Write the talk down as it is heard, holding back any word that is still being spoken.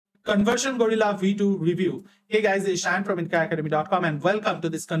Conversion Gorilla V2 review. Hey guys, it's Shan from IncaAcademy.com and welcome to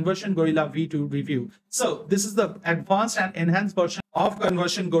this Conversion Gorilla V2 review. So this is the advanced and enhanced version of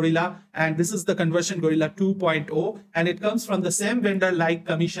Conversion Gorilla, and this is the Conversion Gorilla 2.0, and it comes from the same vendor like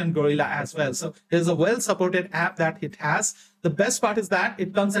Commission Gorilla as well. So there's a well-supported app that it has. The best part is that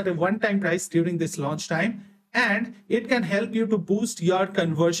it comes at a one-time price during this launch time, and it can help you to boost your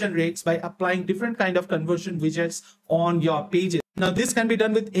conversion rates by applying different kind of conversion widgets on your pages. Now, this can be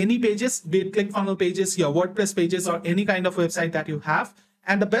done with any pages, be it ClickFunnels pages, your WordPress pages, or any kind of website that you have.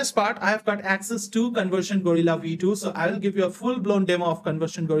 And the best part, I have got access to Conversion Gorilla V2. So I will give you a full-blown demo of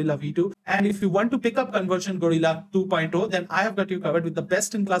Conversion Gorilla V2. And if you want to pick up Conversion Gorilla 2.0, then I have got you covered with the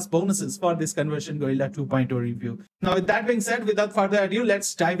best-in-class bonuses for this Conversion Gorilla 2.0 review. Now, with that being said, without further ado,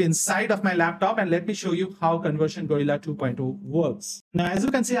 let's dive inside of my laptop and let me show you how Conversion Gorilla 2.0 works. Now, as you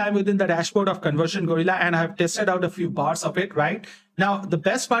can see, I'm within the dashboard of Conversion Gorilla and I have tested out a few bars of it, right? Now, the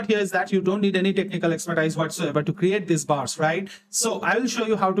best part here is that you don't need any technical expertise whatsoever to create these bars, right? So I will show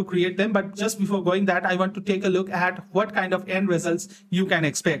you how to create them. But just before going that, I want to take a look at what kind of end results you can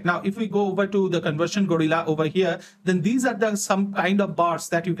expect. Now, if we go over to the Conversion Gorilla over here, then these are some kind of bars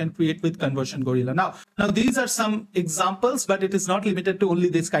that you can create with Conversion Gorilla. Now these are some examples, but it is not limited to only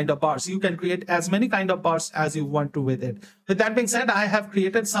this kind of bars. You can create as many kind of bars as you want to with it. With that being said, I have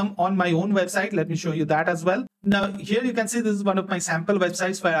created some on my own website. Let me show you that as well. Now, here you can see this is one of my sample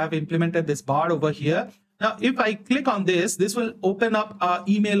websites where I've implemented this bar over here. Now, if I click on this will open up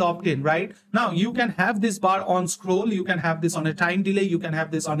email opt-in, right? Now, you can have this bar on scroll. You can have this on a time delay. You can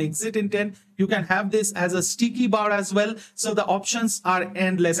have this on exit intent. You can have this as a sticky bar as well. So the options are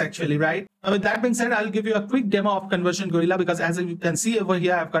endless actually, right? Now, with that being said, I'll give you a quick demo of Conversion Gorilla because as you can see over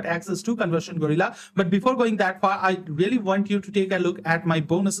here, I've got access to Conversion Gorilla. But before going that far, I really want you to take a look at my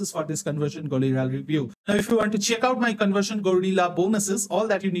bonuses for this Conversion Gorilla review. Now, if you want to check out my Conversion Gorilla bonuses, all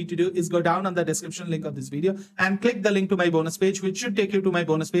that you need to do is go down on the description link of this video and click the link to my bonus page, which should take you to my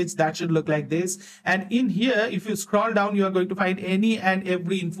bonus page. That should look like this. And in here, if you scroll down, you are going to find any and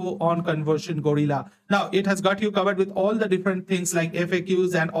every info on Conversion Gorilla. Now, it has got you covered with all the different things like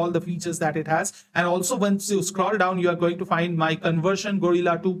FAQs and all the features that it has. And also, once you scroll down, you are going to find my Conversion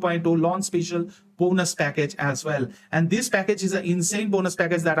Gorilla 2.0 launch special bonus package as well. And this package is an insane bonus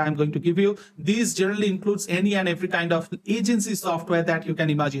package that I'm going to give you. This generally includes any and every kind of agency software that you can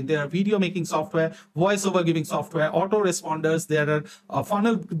imagine. There are video making software, voiceover giving software, autoresponders, there are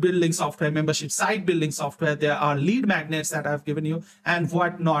funnel building software, membership site building software, there are lead magnets that I've given you and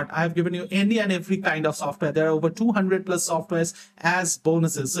whatnot. I've given you any and every kind of software. There are over 200 plus softwares as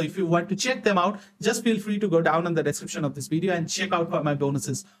bonuses. So if you want to check them out, just feel free to go down in the description of this video and check out for my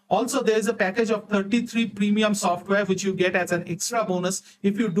bonuses. Also, there is a package of 33 premium software which you get as an extra bonus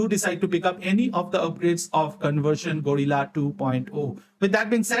if you do decide to pick up any of the upgrades of Conversion Gorilla 2.0. With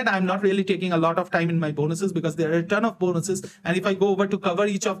that being said, I'm not really taking a lot of time in my bonuses because there are a ton of bonuses. And if I go over to cover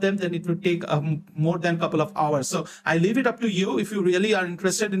each of them, then it would take more than a couple of hours. So I leave it up to you. If you really are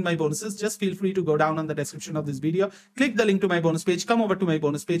interested in my bonuses, just feel free to go down on the description of this video, click the link to my bonus page, come over to my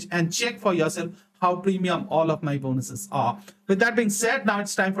bonus page and check for yourself how premium all of my bonuses are. With that being said, now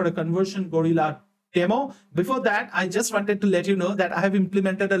it's time for a Conversion Gorilla demo. Before that, I just wanted to let you know that I have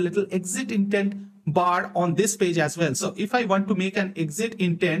implemented a little exit intent bar on this page as well. So if I want to make an exit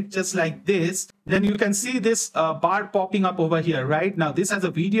intent just like this, then you can see this bar popping up over here, right? Now, this has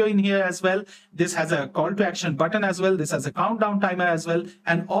a video in here as well. This has a call to action button as well. This has a countdown timer as well.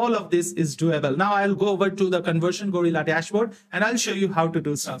 And all of this is doable. Now, I'll go over to the Conversion Gorilla dashboard and I'll show you how to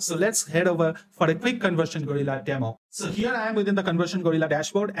do stuff. So let's head over for a quick Conversion Gorilla demo. So here I am within the Conversion Gorilla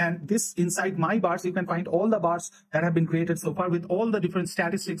dashboard, and this inside my bars, you can find all the bars that have been created so far with all the different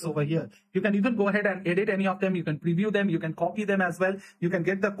statistics over here. You can even go ahead and edit any of them. You can preview them. You can copy them as well. You can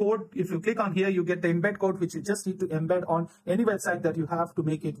get the code. If you click on here, you get the embed code, which you just need to embed on any website that you have to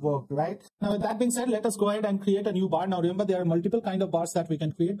make it work, right? Now, with that being said, let us go ahead and create a new bar. Now, remember, there are multiple kind of bars that we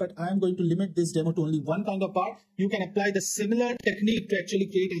can create, but I'm going to limit this demo to only one kind of bar. You can apply the similar technique to actually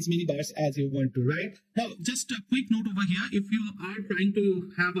create as many bars as you want to, right? Now, just a quick note over here. If you are trying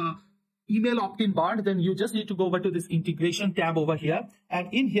to have a email opt-in bar, then you just need to go over to this integration tab over here. And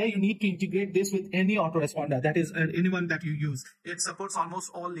in here, you need to integrate this with any autoresponder, that is anyone that you use. It supports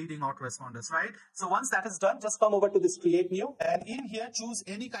almost all leading autoresponders, right? So once that is done, just come over to this create new and in here, choose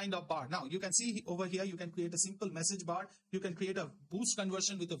any kind of bar. Now you can see over here, you can create a simple message bar. You can create a boost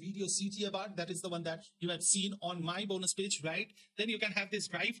conversion with a video CTA bar. That is the one that you have seen on my bonus page, right? Then you can have this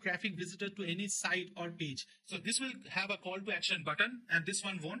drive traffic visitor to any site or page. So this will have a call to action button and this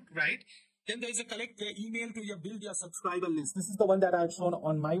one won't, right? Then there is a collect the email to your build your subscriber list. This is the one that I've shown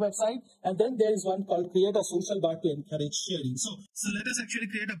on my website. And then there is one called create a social bar to encourage sharing. So let us actually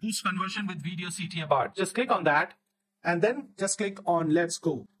create a boost conversion with video CTA bar. Just click on that and then just click on let's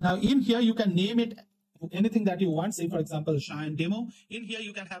go. Now in here, you can name it anything that you want. Say for example, Shine demo. In here,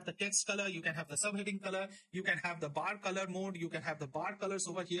 you can have the text color, you can have the subheading color, you can have the bar color mode, you can have the bar colors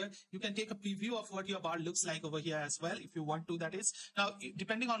over here. You can take a preview of what your bar looks like over here as well if you want to, that is. Now,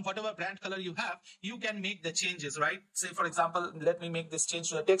 depending on whatever brand color you have, you can make the changes, right? Say for example, let me make this change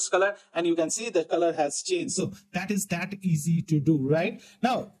to the text color and you can see the color has changed. So that is that easy to do, right?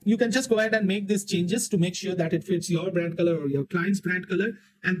 Now, you can just go ahead and make these changes to make sure that it fits your brand color or your client's brand color.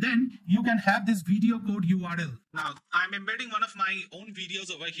 And then you can have this video code URL. Now, I'm embedding one of my own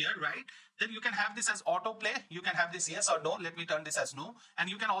videos over here, right? Then you can have this as autoplay. You can have this yes or no. Let me turn this as no.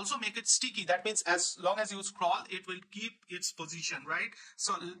 And you can also make it sticky. That means as long as you scroll, it will keep its position, right?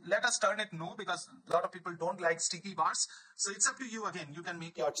 So let us turn it no because a lot of people don't like sticky bars. So it's up to you again. You can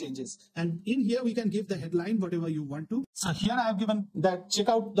make your changes. And in here, we can give the headline, whatever you want to. So here I have given that check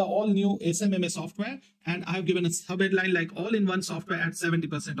out the all new SMMA software. And I've given a sub headline like all-in-one software at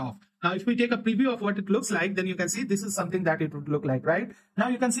 70% off. Now, if we take a preview of what it looks like, then you can see this is something that it would look like, right? Now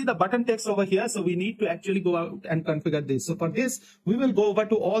you can see the button text over here. So we need to actually go out and configure this. So for this, we will go over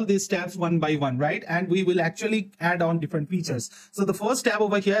to all these tabs one by one, right? And we will actually add on different features. So the first tab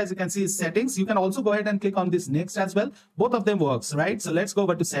over here, as you can see, is settings. You can also go ahead and click on this next as well. Both of them works, right? So let's go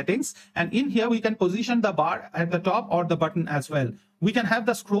over to settings. And in here, we can position the bar at the top or the button as well. We can have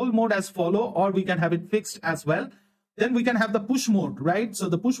the scroll mode as follow, or we can have it fixed as well. Then we can have the push mode, right? So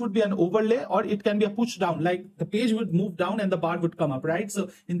the push would be an overlay, or it can be a push down, like the page would move down and the bar would come up, right?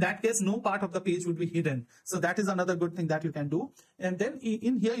 So in that case, no part of the page would be hidden. So that is another good thing that you can do. And then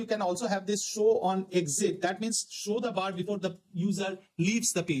in here, you can also have this show on exit. That means show the bar before the user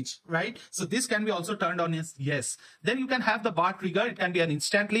leaves the page, right? So this can be also turned on as yes. Then you can have the bar trigger. It can be an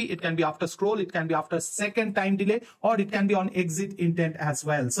instantly, it can be after scroll, it can be after second time delay, or it can be on exit intent as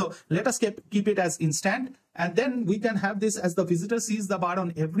well. So let us keep it as instant. And then we can have this as the visitor sees the bar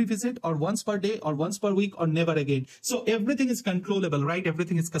on every visit, or once per day, or once per week, or never again. So everything is controllable, right?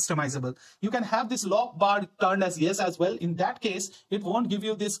 Everything is customizable. You can have this lock bar turned as yes as well. In that case, it won't give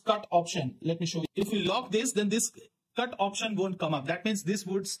you this cut option. Let me show you. If we lock this, then this cut option won't come up. That means this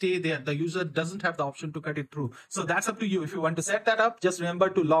would stay there. The user doesn't have the option to cut it through. So that's up to you. If you want to set that up, just remember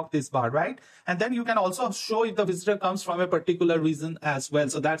to lock this bar, right? And then you can also show if the visitor comes from a particular reason as well.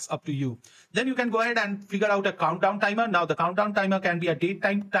 So that's up to you. Then you can go ahead and figure out a countdown timer. Now the countdown timer can be a date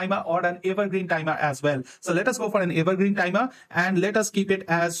time timer or an evergreen timer as well. So let us go for an evergreen timer and let us keep it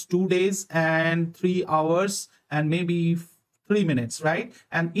as 2 days and 3 hours and maybe 3 minutes, right?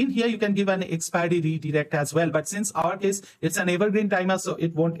 And in here, you can give an expiry redirect as well. But since our case, it's an evergreen timer, so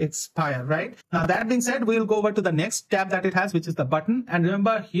it won't expire, right? Now, that being said, we'll go over to the next tab that it has, which is the button. And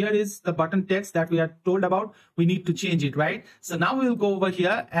remember, here is the button text that we are told about. We need to change it, right? So now we'll go over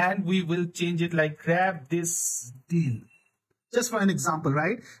here and we will change it like grab this deal. Just for an example,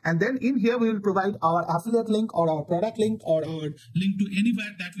 right? And then in here, we will provide our affiliate link or our product link or our link to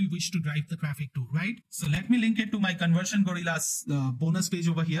anywhere that we wish to drive the traffic to, right? So let me link it to my Conversion Gorilla's bonus page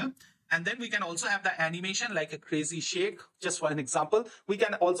over here. And then we can also have the animation like a crazy shake, just for an example. We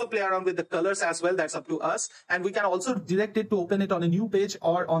can also play around with the colors as well. That's up to us. And we can also direct it to open it on a new page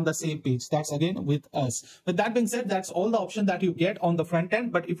or on the same page. That's again with us. But that being said, that's all the option that you get on the front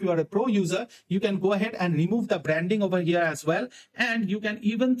end. But if you are a pro user, you can go ahead and remove the branding over here as well. And you can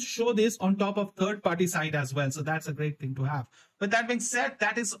even show this on top of third-party site as well. So that's a great thing to have. With that being said,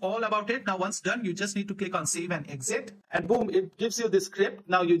 that is all about it. Now, once done, you just need to click on save and exit. And boom, it gives you this script.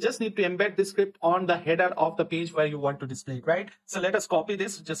 Now, you just need to embed this script on the header of the page where you want to display it, right? So let us copy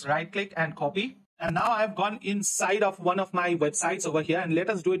this. Just right click and copy. And now I've gone inside of one of my websites over here, and let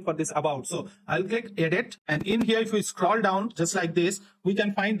us do it for this about. So I'll click edit. And in here, if we scroll down just like this, we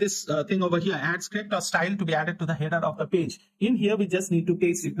can find this thing over here, add script or style to be added to the header of the page. In here, we just need to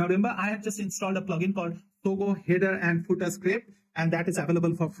paste it. Now remember, I have just installed a plugin called Togo Header and Footer Script, and that is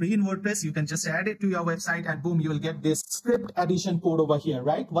available for free in WordPress. You can just add it to your website and boom, you will get this script addition code over here,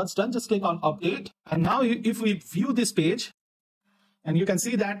 right? Once done, just click on update. And now if we view this page, and you can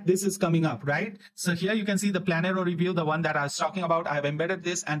see that this is coming up, right? So here you can see the Planero review, the one that I was talking about. I've embedded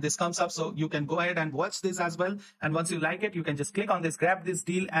this and this comes up. So you can go ahead and watch this as well. And once you like it, you can just click on this, grab this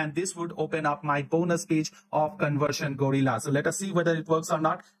deal, and this would open up my bonus page of Conversion Gorilla. So let us see whether it works or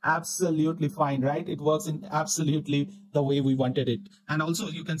not. Absolutely fine, right? It works in absolutely the way we wanted it. And also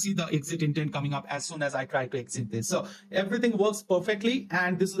you can see the exit intent coming up as soon as I try to exit this. So everything works perfectly.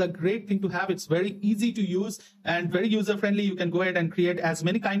 And this is a great thing to have. It's very easy to use and very user friendly. You can go ahead and create as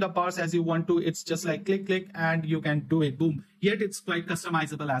many kind of bars as you want to. It's just like click, and you can do it. Boom. Yet it's quite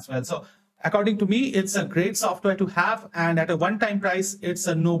customizable as well. So according to me, it's a great software to have, and at a one-time price, it's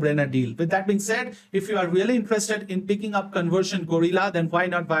a no-brainer deal. With that being said, if you are really interested in picking up Conversion Gorilla, then why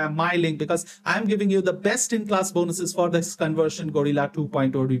not via my link? Because I'm giving you the best-in-class bonuses for this Conversion Gorilla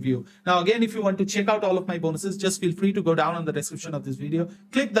 2.0 review. Now, again, if you want to check out all of my bonuses, just feel free to go down on the description of this video.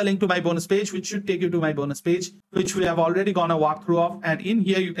 Click the link to my bonus page, which should take you to my bonus page, which we have already gone a walkthrough of. And in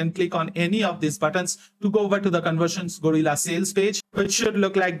here, you can click on any of these buttons to go over to the Conversions Gorilla sales page, which should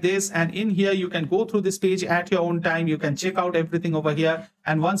look like this. And in here, you can go through this page at your own time. You can check out everything over here.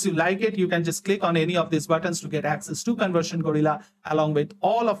 And once you like it, you can just click on any of these buttons to get access to Conversion Gorilla, along with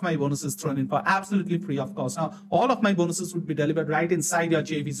all of my bonuses thrown in for absolutely free of cost. Now, all of my bonuses would be delivered right inside your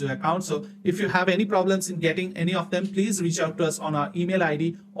JVZoo account. So if you have any problems in getting any of them, please reach out to us on our email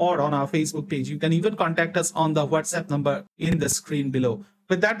ID or on our Facebook page. You can even contact us on the WhatsApp number in the screen below.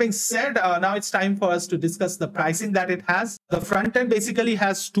 With that being said, now it's time for us to discuss the pricing that it has. The front end basically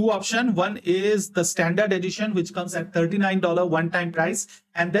has two options. One is the standard edition, which comes at $39 one-time price.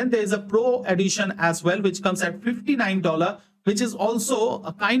 And then there is a pro edition as well, which comes at $59, which is also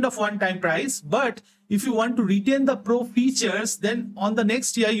a kind of one-time price. But if you want to retain the pro features, then on the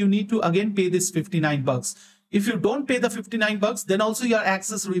next year, you need to again pay this $59. If you don't pay the $59, then also your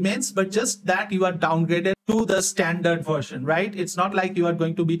access remains, but just that you are downgraded to the standard version, right? It's not like you are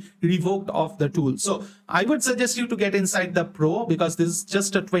going to be revoked off the tool. So I would suggest you to get inside the Pro, because this is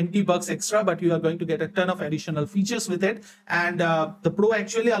just a $20 extra, but you are going to get a ton of additional features with it. And the Pro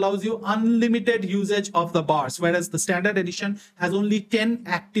actually allows you unlimited usage of the bars, whereas the standard edition has only 10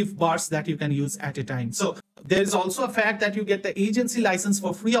 active bars that you can use at a time. So there is also a fact that you get the agency license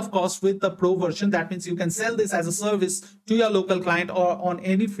for free of cost with the Pro version. That means you can sell this as a service to your local client or on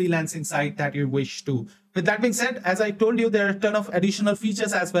any freelancing site that you wish to. With that being said, as I told you, there are a ton of additional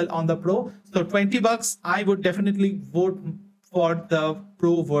features as well on the Pro. So $20, I would definitely vote for the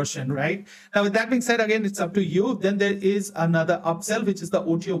Pro version, right? Now, with that being said, again, it's up to you. Then there is another upsell, which is the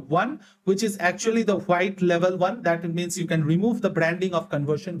OTO 1, which is actually the white level one. That means you can remove the branding of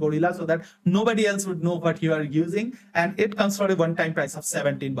Conversion Gorilla so that nobody else would know what you are using. And it comes for a one-time price of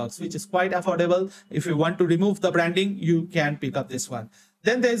 $17, which is quite affordable. If you want to remove the branding, you can pick up this one.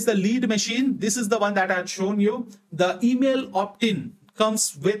 Then there's the lead machine. This is the one that I've shown you. The email opt-in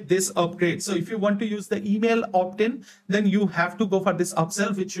comes with this upgrade. So if you want to use the email opt-in, then you have to go for this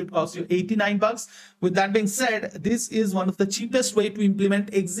upsell, which should cost you $89. With that being said, this is one of the cheapest way to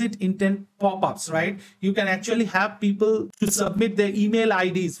implement exit intent pop-ups, right? You can actually have people to submit their email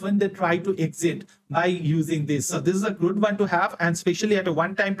IDs when they try to exit by using this. So this is a good one to have, and especially at a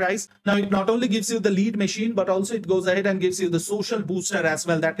one-time price. Now, it not only gives you the lead machine, but also it goes ahead and gives you the social booster as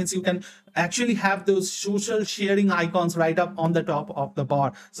well. That means you can actually have those social sharing icons right up on the top of the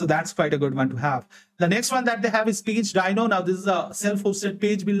bar. So that's quite a good one to have. The next one that they have is Page Dino. Now, this is a self-hosted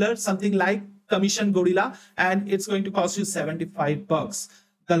page builder, something like Commission Gorilla, and it's going to cost you $75.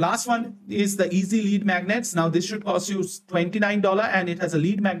 The last one is the Easy Lead Magnets. Now, this should cost you $29, and it has a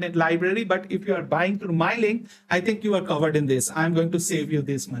lead magnet library. But if you are buying through my link, I think you are covered in this. I'm going to save you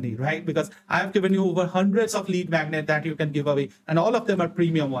this money, right? Because I've given you over hundreds of lead magnets that you can give away, and all of them are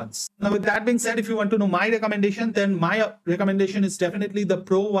premium ones. Now, with that being said, if you want to know my recommendation, then my recommendation is definitely the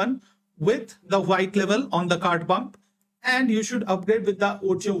Pro one with the white level on the card bump. And you should upgrade with the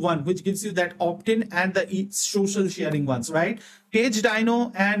OTO 1, which gives you that opt-in and the social sharing ones, right? Page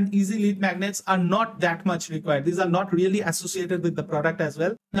Dino and Easy Lead Magnets are not that much required. These are not really associated with the product as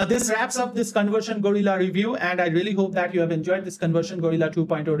well. Now, this wraps up this Conversion Gorilla review, and I really hope that you have enjoyed this Conversion Gorilla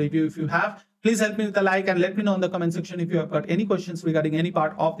 2.0 review. If you have, please help me with a like and let me know in the comment section if you have got any questions regarding any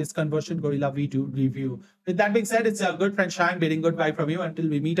part of this Conversion Gorilla V2 review. With that being said, it's a good friend Shine bidding goodbye from you until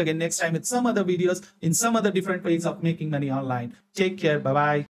we meet again next time with some other videos in some other different ways of making money online. Take care. Bye-bye.